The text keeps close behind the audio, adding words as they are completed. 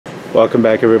Welcome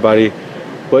back, everybody.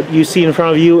 What you see in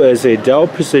front of you is a Dell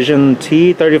Precision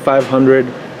T3500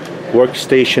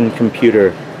 workstation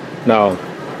computer. Now,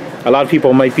 a lot of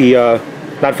people might be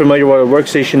not familiar with what a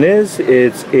workstation is.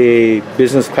 It's a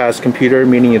business class computer,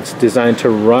 meaning it's designed to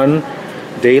run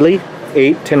daily,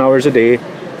 8-10 hours a day,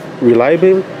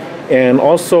 reliably, and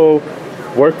also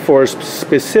work for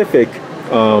specific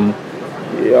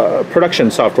production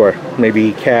software,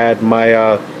 maybe CAD,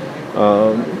 Maya,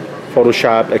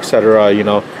 Photoshop, etc. You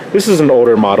know, this is an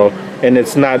older model and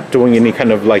it's not doing any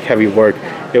kind of like heavy work.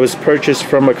 It was purchased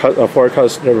from for a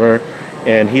customer,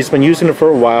 and he's been using it for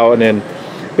a while. And then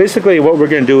basically what we're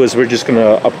going to do is we're just going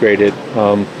to upgrade it.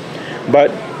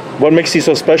 But what makes it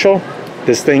so special?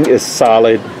 This thing is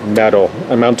solid metal.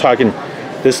 I'm talking,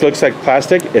 this looks like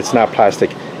plastic. It's not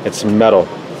plastic, it's metal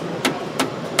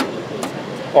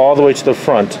all the way to the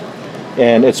front,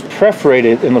 and it's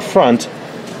perforated in the front,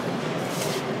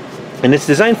 and it's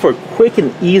designed for quick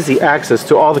and easy access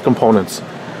to all the components.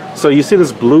 So you see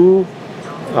this blue,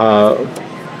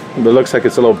 it looks like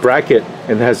it's a little bracket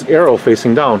and it has arrow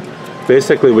facing down.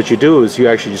 Basically what you do is you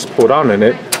actually just pull down on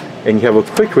it and you have a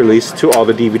quick release to all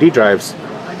the DVD drives.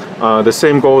 The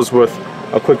same goes with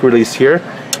a quick release here,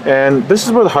 and this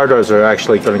is where the hard drives are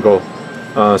actually going to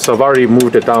go. So I've already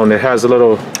moved it down. It has a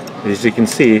little, as you can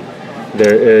see,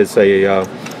 there is a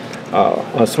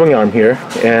swing arm here,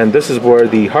 and this is where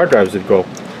the hard drives would go.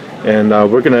 And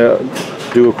we're gonna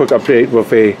do a quick update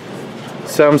with a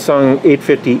Samsung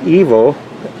 850 EVO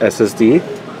SSD.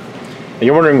 And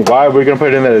you're wondering why we're gonna put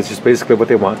it in there. It's just basically what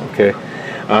they want. Okay,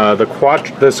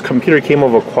 this computer came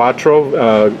with a Quattro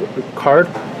card.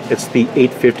 It's the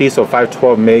 850, so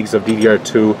 512 megs of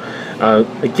DDR2.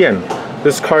 Again,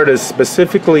 this card is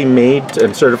specifically made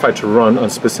and certified to run on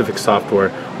specific software.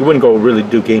 We wouldn't go really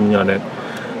do gaming on it.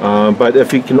 But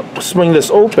if you can swing this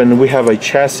open, we have a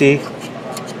chassis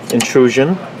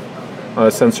intrusion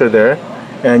sensor there,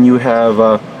 and you have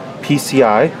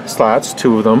PCI slots,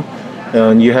 2 of them,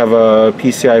 and you have a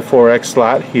PCI 4X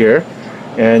slot here,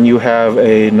 and you have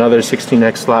another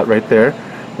 16X slot right there,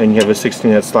 and you have a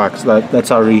 16X slot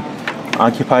that's already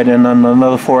occupied, and then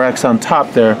another 4X on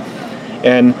top there.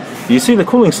 And you see the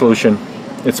cooling solution,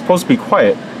 it's supposed to be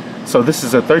quiet. So this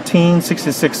is a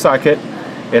 1366 socket.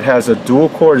 It has a dual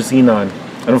core Xenon,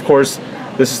 and of course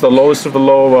this is the lowest of the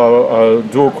low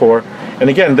dual core. And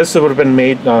again, this would have been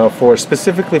made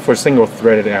specifically for single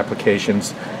threaded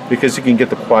applications, because you can get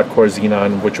the quad core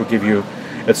Xenon, which will give you,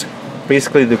 it's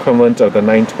basically the equivalent of the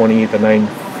 920, the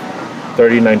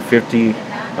 930, 950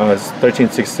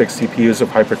 1366 CPUs of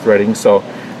hyper threading. So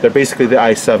they're basically the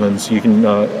i7s you can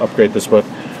upgrade this with.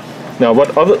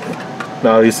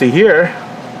 Now you see here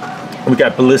we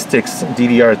got Ballistics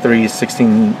DDR3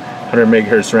 1600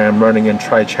 megahertz RAM running in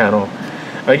tri-channel.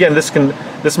 Again, this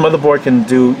motherboard can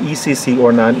do ECC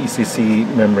or non-ECC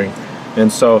memory.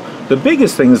 And so the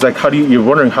biggest thing is, like, you're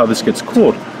wondering how this gets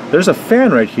cooled. There's a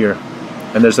fan right here,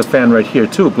 and there's a fan right here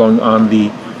too blowing on the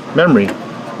memory.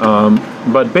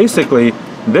 But basically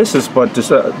this is what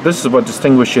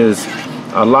distinguishes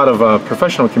a lot of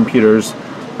professional computers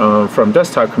from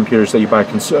desktop computers that you buy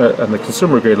on the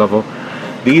consumer grade level.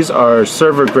 These are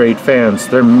server grade fans.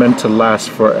 They're meant to last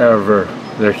forever.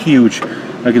 They're huge.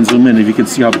 I can zoom in if you can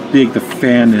see how big the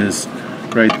fan is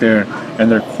right there, and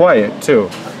they're quiet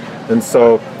too. And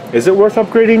so, is it worth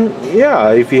upgrading?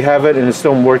 Yeah, if you have it and it's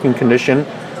still in working condition,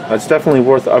 it's definitely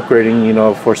worth upgrading. You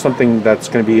know, for something that's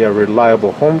going to be a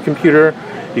reliable home computer.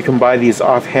 You can buy these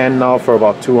offhand now for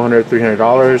about $200,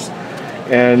 $300,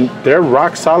 and they're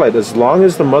rock solid as long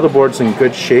as the motherboard's in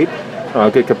good shape.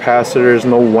 Good capacitors,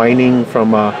 no whining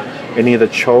from any of the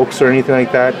chokes or anything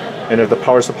like that. And if the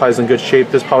power supply is in good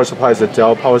shape, this power supply is a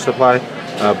Dell power supply.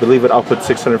 I believe it outputs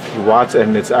 650 watts,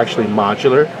 and it's actually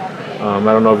modular. I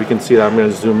don't know if you can see that. I'm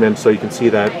going to zoom in so you can see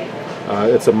that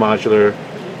it's a modular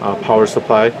power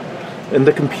supply. And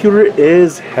the computer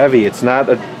is heavy. It's not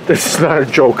a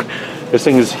joke. This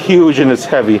thing is huge and it's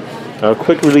heavy.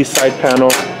 Quick release side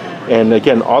panel, and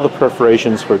again, all the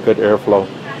perforations for good airflow.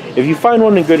 If you find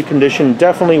one in good condition,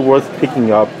 definitely worth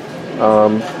picking up.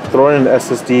 Throw in an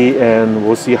SSD and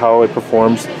we'll see how it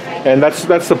performs. And that's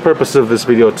the purpose of this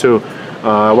video too.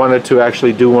 I wanted to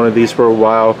actually do one of these for a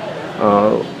while.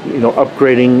 You know,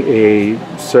 upgrading a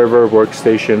server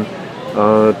workstation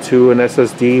to an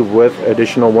SSD with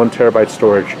additional 1 terabyte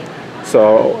storage.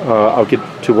 So I'll get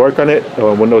to work on it.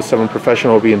 Windows 7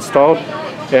 Professional will be installed,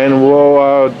 and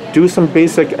we'll do some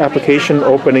basic application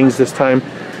openings this time.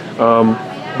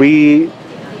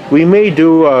 We may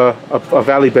do a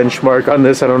Valley benchmark on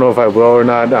this. I don't know if I will or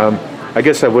not. I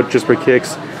guess I would just for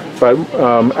kicks. But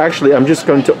actually, I'm just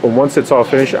going to, once it's all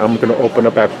finished, I'm going to open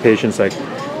up applications like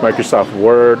Microsoft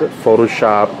Word,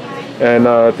 Photoshop, and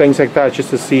things like that, just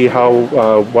to see how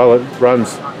well it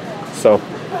runs. So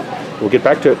we'll get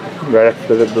back to it right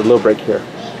after the little break here.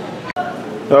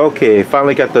 Okay,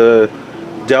 finally got the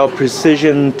Dell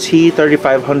Precision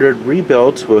T3500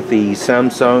 rebuilt with the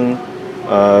Samsung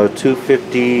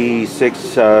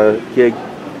 256 gig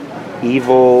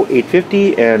Evo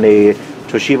 850 and a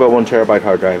Toshiba 1TB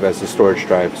hard drive as the storage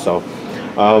drive. So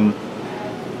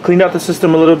cleaned out the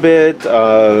system a little bit.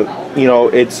 You know,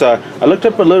 it's I looked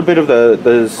up a little bit of the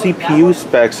CPU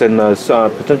specs and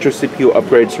potential CPU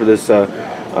upgrades for this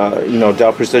you know,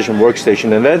 Dell Precision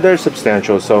Workstation, and they're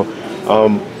substantial. So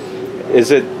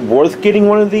is it worth getting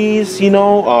one of these, you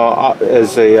know,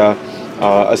 as a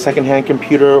second-hand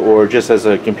computer, or just as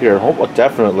a computer at home? Well,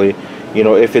 definitely. You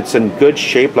know, if it's in good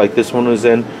shape like this one was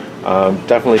in,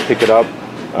 definitely pick it up.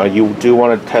 You do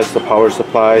want to test the power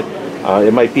supply.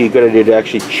 It might be a good idea to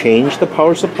actually change the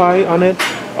power supply on it.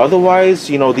 Otherwise,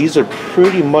 you know, these are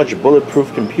pretty much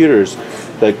bulletproof computers.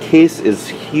 The case is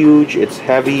huge, it's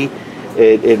heavy,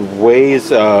 it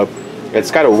weighs,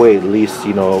 it's got to weigh at least,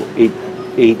 you know,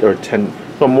 8 or 10,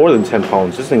 no, more than 10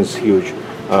 pounds. This thing's huge.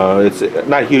 It's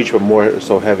not huge, but more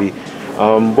so heavy.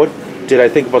 What did I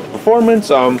think about the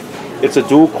performance? It's a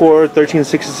dual-core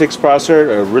 1366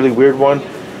 processor, a really weird one.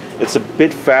 It's a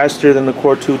bit faster than the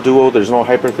Core 2 Duo. There's no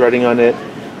hyper-threading on it.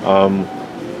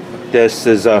 This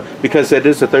is because it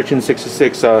is a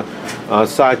 1366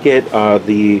 socket.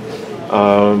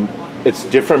 It's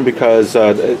different because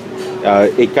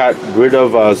it got rid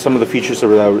of some of the features that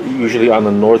were usually on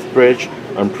the North Bridge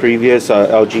on previous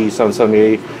LG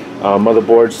 778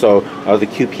 motherboards. So the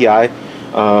QPI.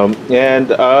 And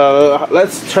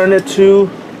let's turn it to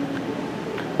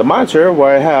the monitor,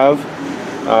 where I have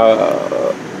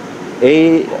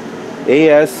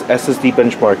AS SSD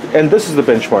benchmark, and this is the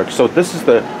benchmark. So this is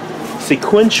the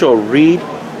sequential read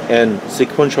and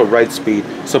sequential write speed.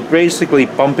 So basically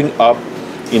bumping up,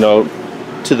 you know,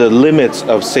 to the limits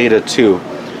of SATA 2.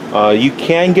 You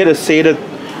can get a SATA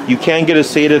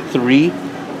 3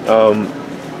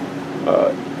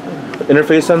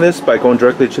 interface on this by going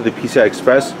directly to the PCI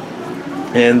Express,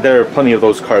 and there are plenty of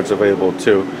those cards available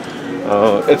too.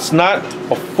 It's not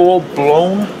a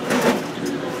full-blown,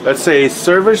 let's say,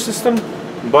 server system,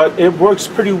 but it works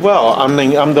pretty well. I'm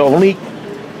the only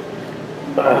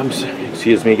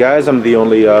excuse me guys, I'm the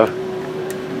only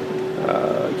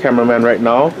cameraman right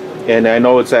now, and I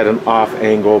know it's at an off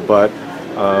angle, but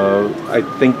I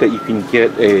think that you can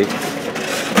get a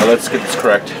let's get this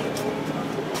correct.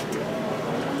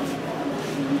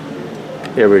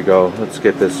 Here we go. Let's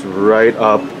get this right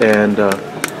up, and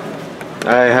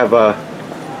I have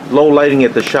low lighting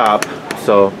at the shop,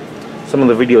 so some of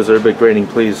the videos are a bit grainy.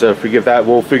 Please forgive that.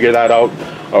 We'll figure that out,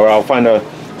 or I'll find a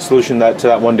solution to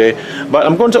that one day. But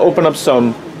I'm going to open up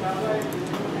some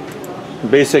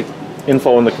basic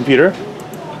info on the computer.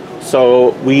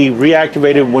 So we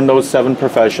reactivated Windows 7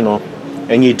 Professional,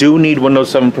 and you do need Windows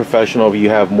 7 Professional if you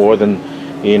have more than,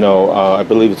 you know, I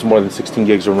believe it's more than 16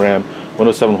 gigs of RAM.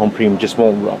 Windows 7 Home Premium just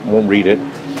won't read it.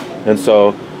 And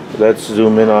so let's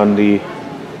zoom in on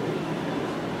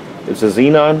it's a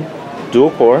Xenon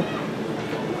dual core,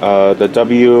 the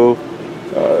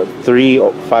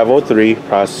W3503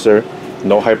 processor,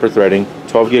 no hyper-threading,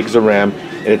 12 gigs of RAM,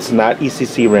 and it's not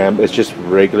ECC RAM, it's just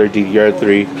regular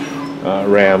DDR3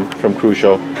 RAM from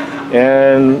Crucial.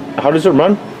 And how does it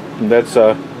run? That's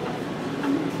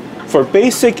for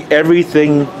basic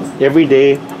everything,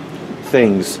 everyday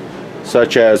things,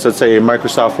 such as, let's say,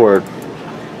 Microsoft Word.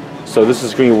 So this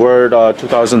is green Word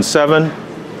 2007,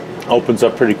 opens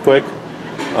up pretty quick.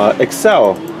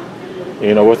 Excel,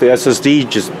 you know, with the SSD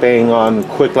just bang on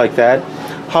quick like that.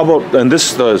 How about, and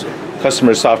this is the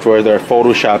customer software, their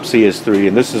Photoshop CS3,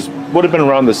 and this would have been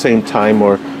around the same time,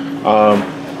 or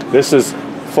this is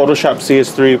Photoshop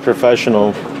CS3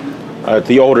 Professional,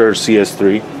 the older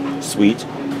CS3 suite,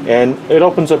 and it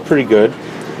opens up pretty good.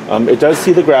 It does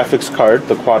see the graphics card,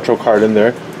 the Quattro card in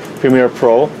there, Premiere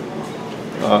Pro,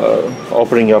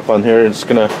 opening up on here. It's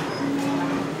gonna,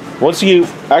 once you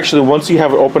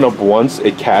have it open up once,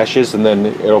 it caches, and then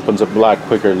it opens up a lot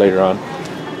quicker later on.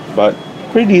 But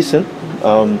pretty decent.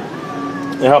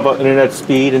 And how about internet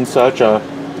speed and such?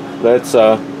 Let's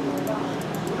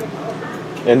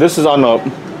and this is on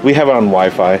we have it on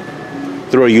Wi-Fi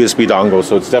through a USB dongle,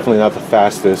 so it's definitely not the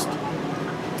fastest.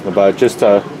 But just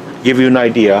to give you an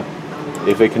idea,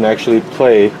 if it can actually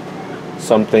play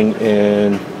something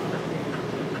in,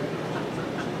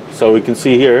 so we can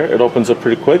see here it opens up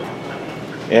pretty quick,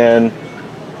 and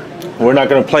we're not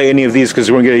going to play any of these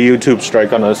because we're going to get a YouTube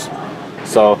strike on us.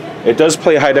 So It does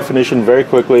play high definition very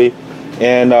quickly,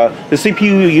 and the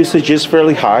CPU usage is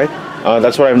fairly high.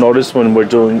 That's what I've noticed when we're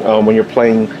doing when you're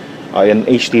playing an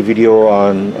HD video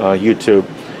on YouTube,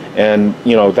 and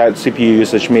you know that CPU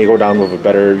usage may go down with a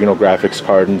better graphics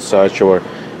card and such, or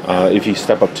if you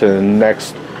step up to the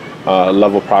next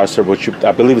level processor, which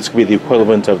I believe it's going to be the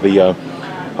equivalent of the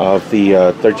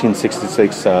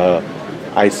 1366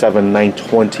 i7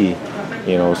 920,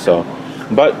 so.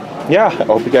 But yeah, I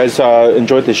hope you guys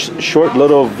enjoyed this short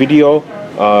little video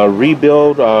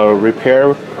rebuild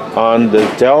repair on the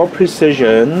Dell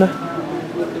Precision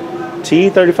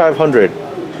T3500.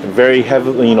 Very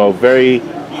heavy, very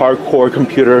hardcore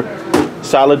computer,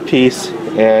 solid piece.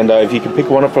 And if you can pick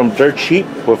one up from dirt cheap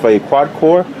with a quad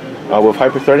core with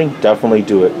hyper-threading, definitely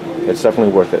do it. It's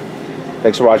definitely worth it.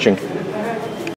 Thanks for watching.